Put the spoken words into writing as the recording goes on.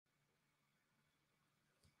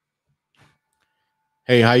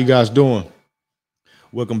Hey, how you guys doing?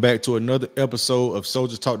 Welcome back to another episode of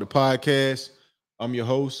Soulja Talk the podcast. I'm your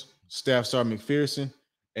host, Staff Sergeant McPherson,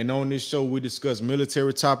 and on this show we discuss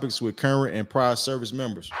military topics with current and prior service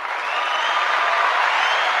members.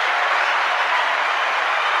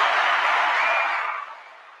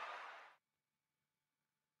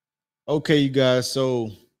 Okay, you guys. So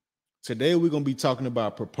today we're gonna be talking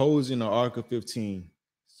about proposing an Article 15.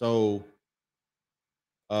 So,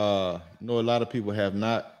 know a lot of people have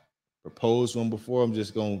not proposed one before. I'm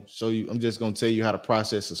just gonna show you. I'm just gonna tell you how the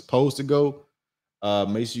process is supposed to go.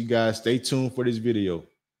 Make sure you guys stay tuned for this video.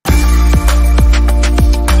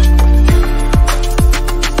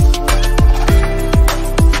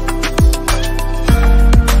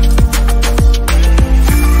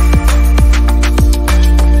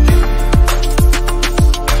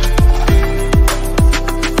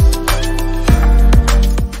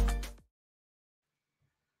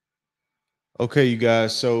 Okay, you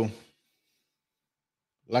guys. So,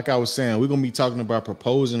 like I was saying, we're gonna be talking about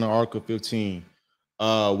proposing the Article 15.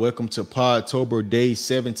 Welcome to Podtober Day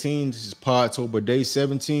 17. This is Podtober Day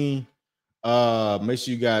 17. Make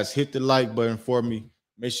sure you guys hit the like button for me.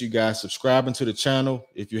 Make sure you guys subscribing to the channel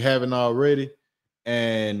if you haven't already.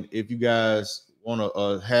 And if you guys want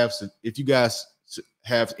to if you guys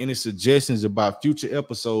have any suggestions about future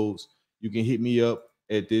episodes, you can hit me up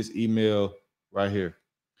at this email right here.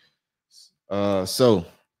 So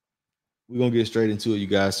we're gonna get straight into it, you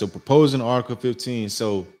guys. So proposing Article 15.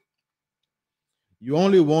 So you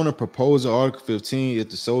only want to propose an Article 15 if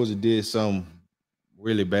the soldier did something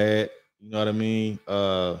really bad. You know what I mean?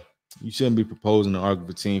 You shouldn't be proposing an Article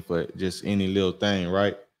 15 for just any little thing,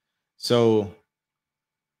 right? So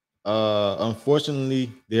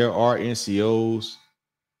unfortunately, there are NCOs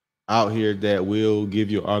out here that will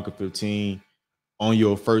give you Article 15 on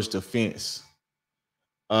your first offense.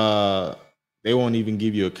 They won't even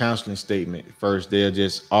give you a counseling statement first. They'll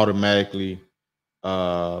just automatically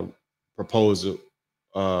propose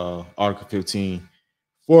Article 15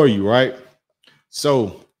 for you, right?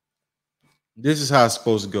 So this is how it's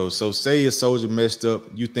supposed to go. So say a soldier messed up,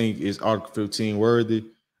 you think is Article 15 worthy.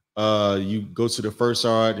 You go to the first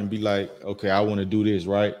sergeant and be like, okay, I want to do this,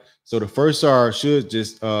 right? So the first sergeant should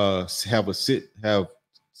just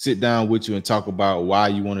sit down with you and talk about why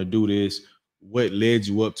you want to do this, what led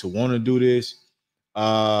you up to want to do this.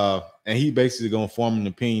 And he basically gonna form an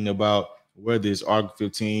opinion about whether it's Article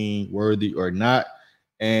 15 worthy or not.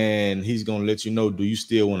 And he's gonna let you know, do you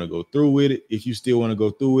still want to go through with it? If you still want to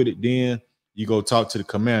go through with it, then you go talk to the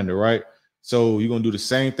commander, right? So you're gonna do the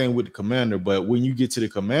same thing with the commander. But when you get to the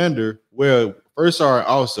commander, well, first sergeant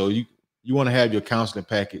also, you want to have your counseling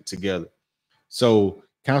packet together. So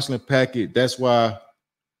counseling packet, that's why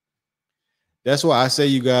I say,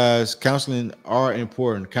 you guys, counseling are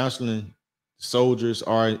important. Counseling soldiers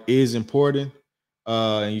is important.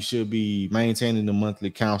 And you should be maintaining the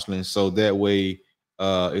monthly counseling, so that way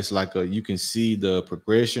it's like you can see the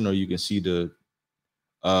progression, or you can see the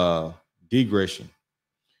degression.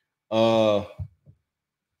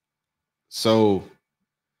 So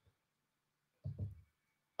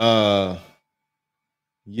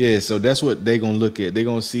yeah, so that's what they're gonna look at. They're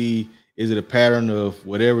gonna see, is it a pattern of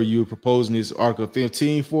whatever you're proposing this Article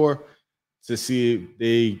 15 for, to see if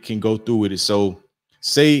they can go through with it. So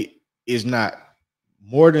say it's not,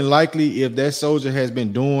 more than likely, if that soldier has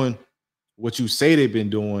been doing what you say they've been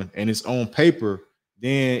doing and it's on paper,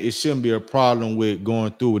 then it shouldn't be a problem with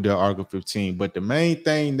going through with their Article 15. But the main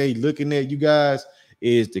thing they looking at, you guys,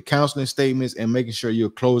 is the counseling statements and making sure you're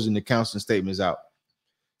closing the counseling statements out.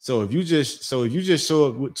 So if you just show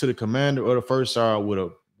up to the commander or the first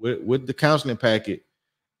sergeant with the counseling packet,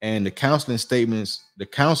 and the counseling statements, the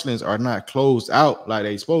counselings are not closed out like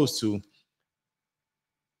they supposed to,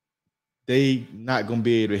 they not gonna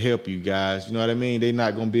be able to help you guys. You know what I mean? They're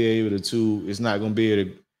not gonna be able to. It's not gonna be able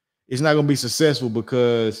to. It's not gonna be successful,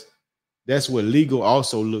 because that's what legal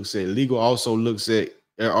also looks at. Legal also looks at,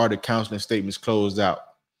 are the counseling statements closed out?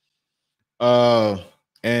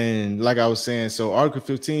 And like I was saying, so Article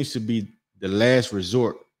 15 should be the last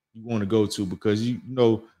resort you want to go to, because you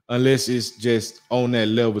know, unless it's just on that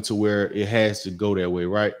level to where it has to go that way,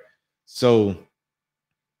 right? So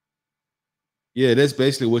yeah, that's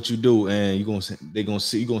basically what you do. And you're gonna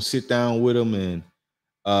sit down with them, and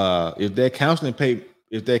if that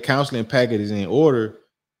counseling packet is in order,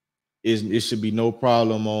 it should be no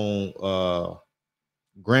problem on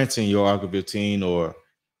granting your Article 15, or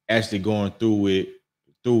actually going through with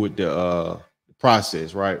the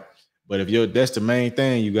process, right? But if that's the main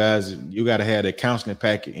thing, you guys, you got to have the counseling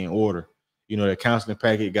packet in order. You know, the counseling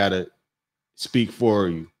packet got to speak for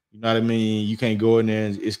you. You know what I mean? You can't go in there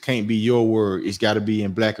and it can't be your word. It's got to be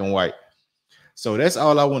in black and white. So that's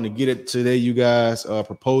all I want to get at today, you guys.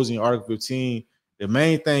 Proposing Article 15. The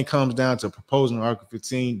main thing comes down to proposing Article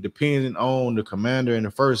 15, depending on the commander and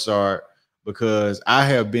the first sergeant, because I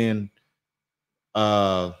have been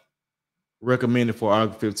recommended for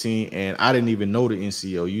Article 15, and I didn't even know the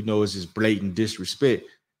NCO. You know, it's just blatant disrespect.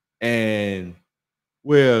 And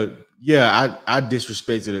well, yeah, I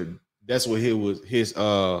disrespected it. That's what his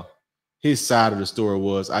side of the story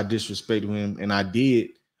was. I disrespected him, and I did,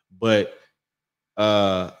 but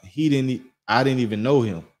I didn't even know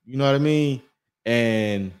him. You know what I mean?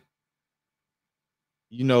 And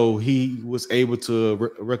you know, he was able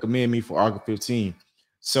to recommend me for Article 15.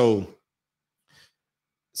 So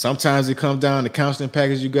sometimes it comes down to counseling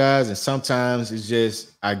package, you guys, and sometimes it's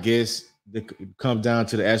just, I guess, it comes down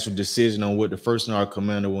to the actual decision on what the first in our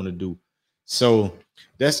commander want to do. So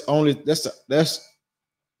that's all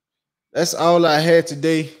I had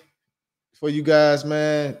today for you guys,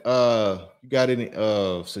 man. You got any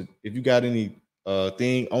so if you got any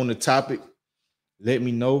thing on the topic, let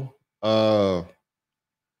me know. If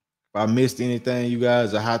I missed anything, you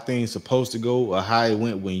guys, or how things supposed to go, or how it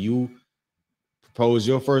went when you proposed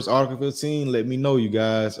your first Article 15, let me know, you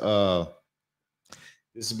guys.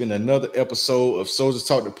 This has been another episode of Soulja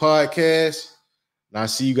Talk the Podcast. And I'll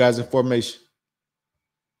see you guys in formation.